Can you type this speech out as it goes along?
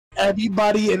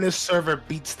everybody in this server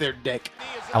beats their dick.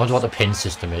 I wonder what the pin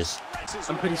system is.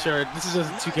 I'm pretty sure this is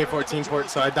just a 2K14 port,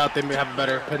 so I doubt they may have a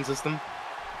better pin system.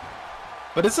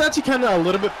 But it's actually kind of a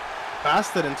little bit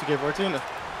faster than 2K14.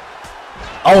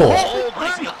 Oh!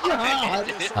 my god!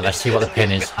 And let's see what the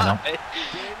pin is. I know.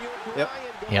 Yep.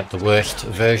 Yep, the worst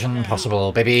version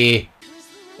possible, baby.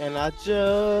 And I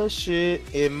just shit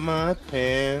in my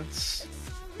pants.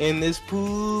 And this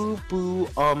poo-poo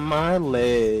on my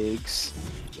legs.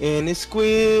 And it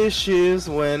squishes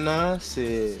when I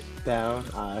sit down.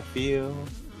 I feel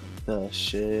the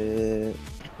shit.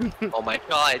 Oh my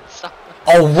god.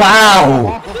 Oh,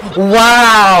 wow!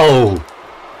 Wow!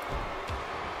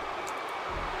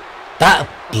 That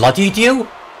bloodied you?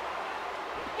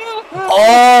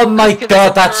 Oh my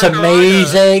god, that's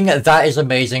amazing! That is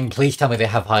amazing. Please tell me they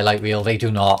have highlight reel. They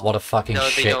do not. What a fucking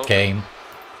shit game.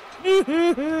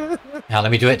 Now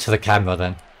let me do it to the camera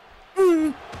then.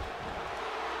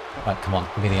 Right, come on,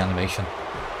 give me the animation.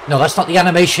 No, that's not the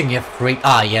animation, you freak.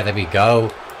 Ah, yeah, there we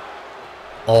go.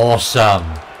 Awesome.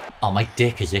 Oh, my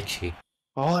dick is itchy.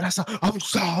 Oh, that's a... I'm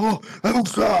sorry.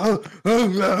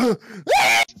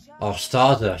 Oh,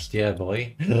 Stardust, yeah,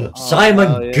 boy.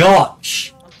 Simon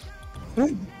Gotch!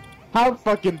 How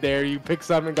fucking dare you pick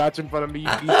Simon Gotch in front of me, you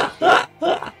piece of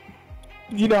shit.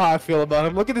 You know how I feel about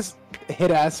him. Look at this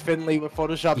hit-ass Finley with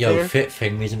Photoshop Yo, there. fit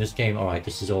Finley's in this game. Alright,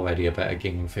 this is already a better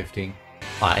game than 15.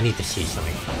 Alright, I need to see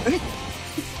something.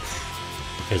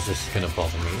 Because this is gonna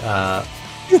bother me.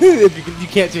 You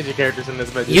can't change your characters in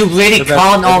this menu. You really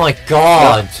can't? Oh my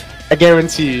god! I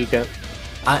guarantee you can.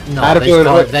 No,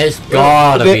 there's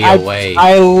gotta be a way.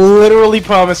 I literally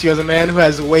promise you, as a man who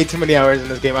has way too many hours in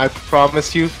this game, I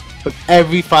promise you, with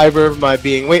every fiber of my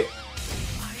being. Wait.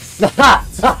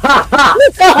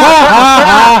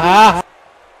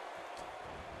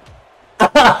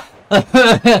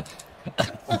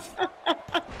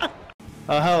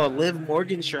 Oh hell, Liv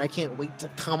Morganshire, I can't wait to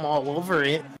come all over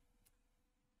it.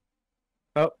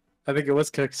 Oh, I think it was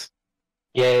Cooks.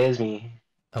 Yeah, it is me.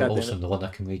 Oh, awesome, the one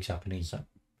that can read Japanese.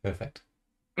 Perfect.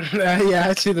 Yeah,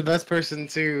 actually the best person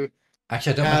to...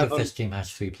 Actually, I don't know if this game has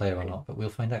 3-player or not, but we'll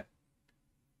find out.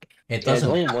 It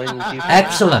doesn't. Yeah,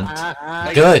 Excellent.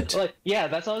 Good. Like, yeah,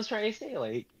 that's what I was trying to say.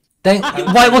 Like, then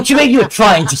why? What do you mean you were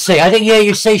trying to say? I didn't hear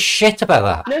you say shit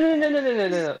about that.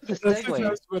 No. The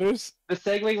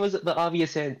segue was the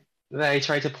obvious hint that I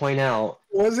tried to point out.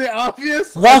 Was it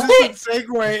obvious? Was it?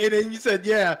 Segue, and then you said,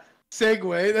 "Yeah,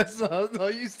 segue." That's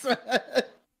all you said.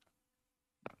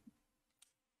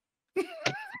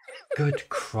 Good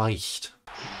Christ.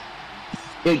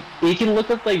 You can look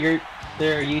up like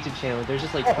their YouTube channel. There's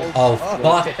just like Oh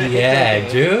fuck yeah,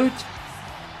 dude!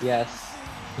 Yes.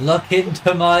 Look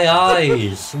into my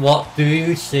eyes. What do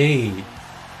you see?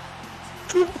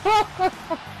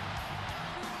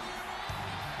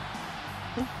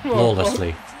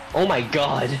 Flawlessly. Oh my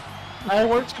god. I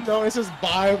want you to know this is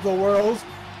buy of the world.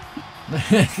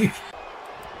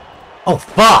 Oh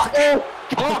fuck!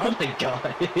 Oh my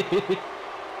god.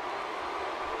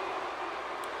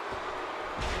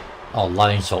 Oh,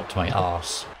 line salt to my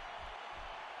arse.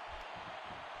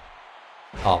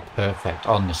 Oh, perfect.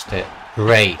 On the stick.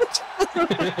 Great.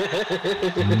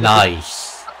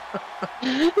 Nice.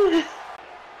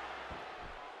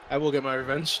 I will get my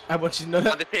revenge. I want you to know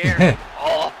that. On the tear.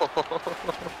 Oh.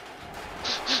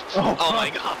 Oh my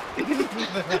god.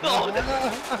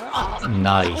 Oh, no.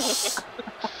 Nice.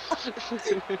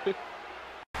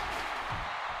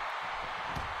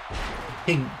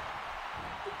 Ping.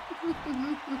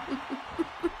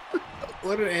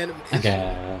 What an animation.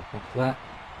 Okay, like that.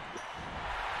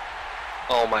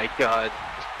 Oh my god.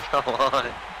 Come on.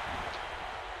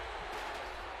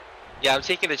 Yeah, I'm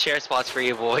taking the chair spots for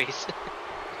you boys.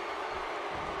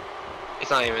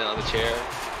 It's not even on the chair.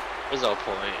 There's no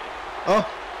point. Oh.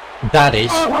 That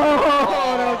is. Oh,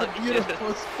 that was a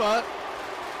beautiful spot.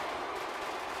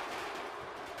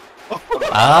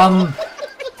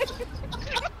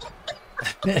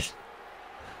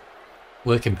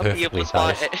 Working perfectly,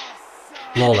 guys.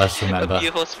 Flawless, remember. A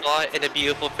beautiful spot and a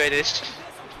beautiful finish.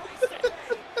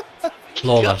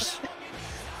 Flawless.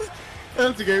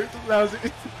 That was a good. That was a...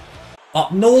 Oh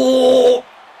no!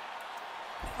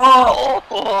 Oh!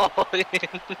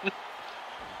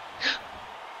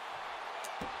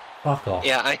 Fuck off.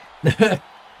 Yeah,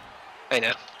 I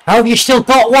know. How have you still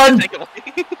got one? Take it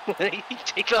away.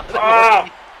 Take it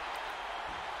away.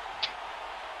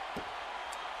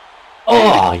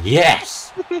 Oh,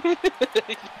 yes!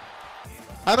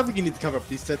 I don't think you need to cover up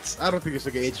these tits. I don't think it's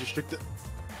like age restricted.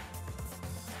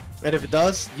 And if it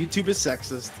does, YouTube is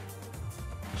sexist.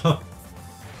 I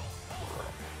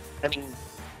mean,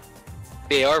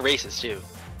 they are racist too.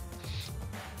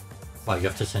 Why, you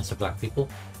have to censor black people?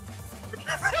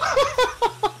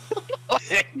 Oh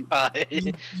my god.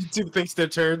 YouTube thinks they're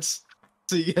turds,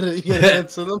 so you gotta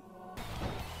answer them.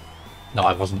 No,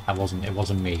 I wasn't, it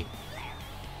wasn't me.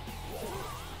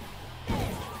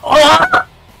 Oh!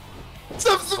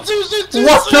 Substitution!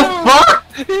 What the fuck?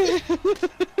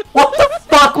 What the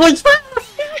fuck was that?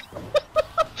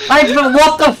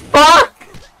 What the fuck?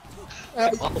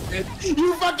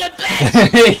 You fucking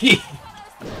bitch!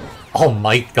 Oh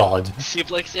my god.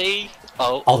 Suplex A?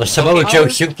 Oh. Oh, the Samoa Joe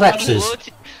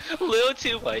suplexes. A little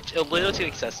too much, a little too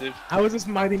excessive. I was just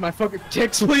minding my fucking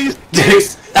chicks, please.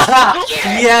 Yes!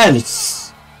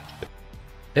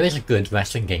 There is a good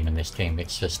wrestling game in this game,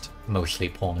 it's just mostly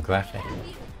pornographic.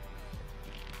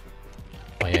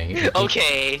 Oh yeah,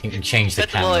 okay. You can change the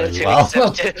That's camera a as little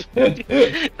well. too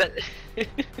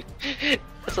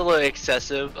That's a little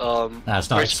excessive. No, it's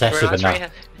not excessive enough.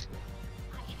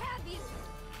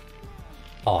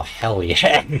 Oh, hell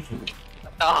yeah.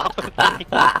 Oh.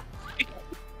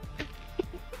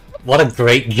 What a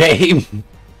great game!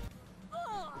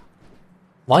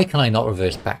 Why can I not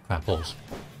reverse back grapples?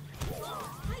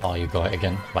 Oh, you got it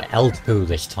again. By L2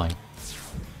 this time.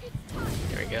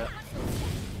 There we go.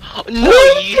 Oh, no,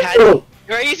 you had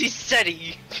crazy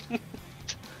steady.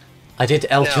 I did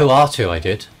L2 No. R2, I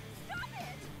did.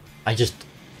 I just...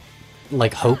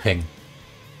 like hoping.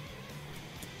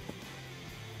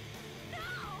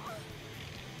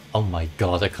 Oh my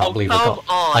god, I can't believe I got...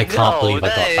 I can't believe I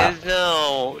got that.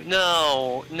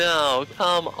 No,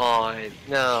 come on,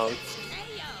 no.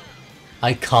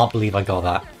 I can't believe I got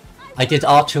that. I did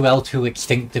R2 L2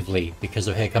 instinctively because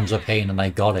of Here Comes the Pain and I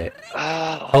got it.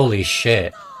 Holy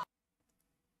shit.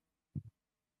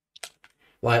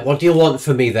 Right, what do you want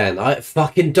from me then? I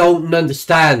fucking don't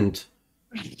understand.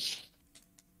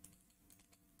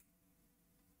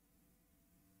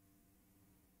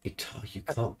 You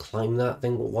can't climb that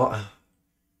thing? What?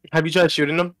 Have you tried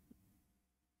shooting them?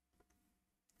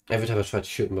 Every time I tried to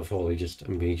shoot him before, he just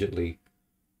immediately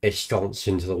ensconced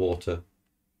into the water.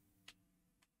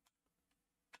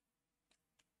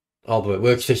 Oh, but it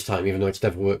works this time, even though it's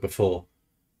never worked before.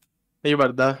 You're about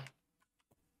to die.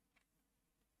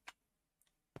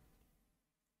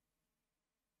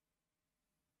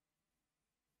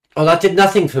 Oh, that did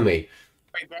nothing for me.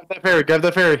 Wait, grab that ferry, grab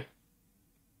that ferry.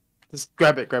 Just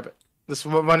grab it, grab it. Just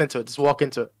run into it, just walk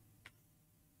into it.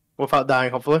 Without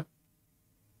dying, hopefully.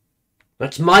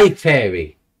 That's my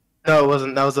fairy. No, it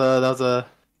wasn't. That was a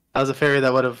fairy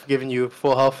that would have given you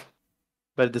full health,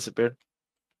 but it disappeared.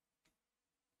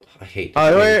 I hate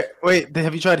wait.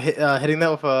 Have you tried hitting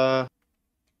that with a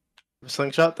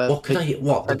slingshot? That what could I hit?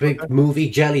 What, the big movie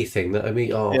jelly thing that I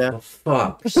mean? Oh, yeah. for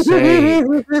fuck's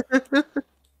sake.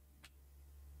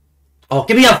 Oh,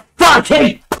 give me a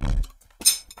fucking...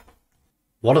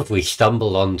 What have we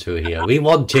stumbled onto here? We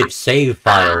wanted save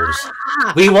files.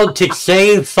 We wanted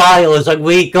save files and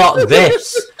we got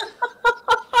this.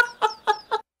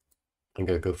 I'm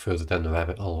gonna go further down the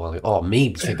rabbit hole while oh,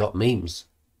 memes. They got memes.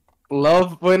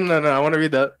 Love, wait, no, I want to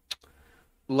read that.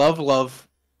 Love,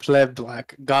 pleb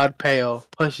black, God pale,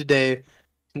 push day,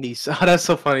 niece. Oh, that's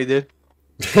so funny, dude.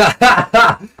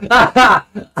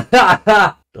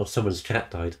 Oh, someone's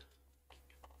cat died.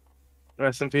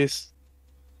 Rest in peace.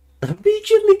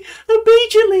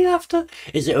 Immediately after.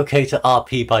 Is it okay to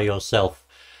RP by yourself?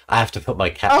 I have to put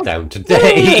my cat down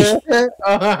today.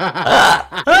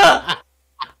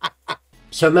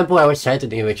 So remember what I said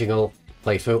in the original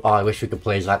playthrough? Oh, I wish we could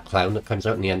play as that clown that comes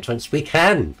out in the entrance. We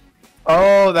can.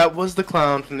 Oh, that was the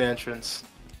clown from the entrance.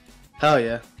 Hell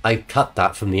yeah. I cut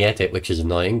that from the edit, which is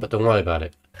annoying, but don't worry about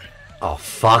it. Oh,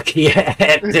 fuck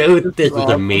yeah, dude. This is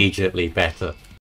immediately better.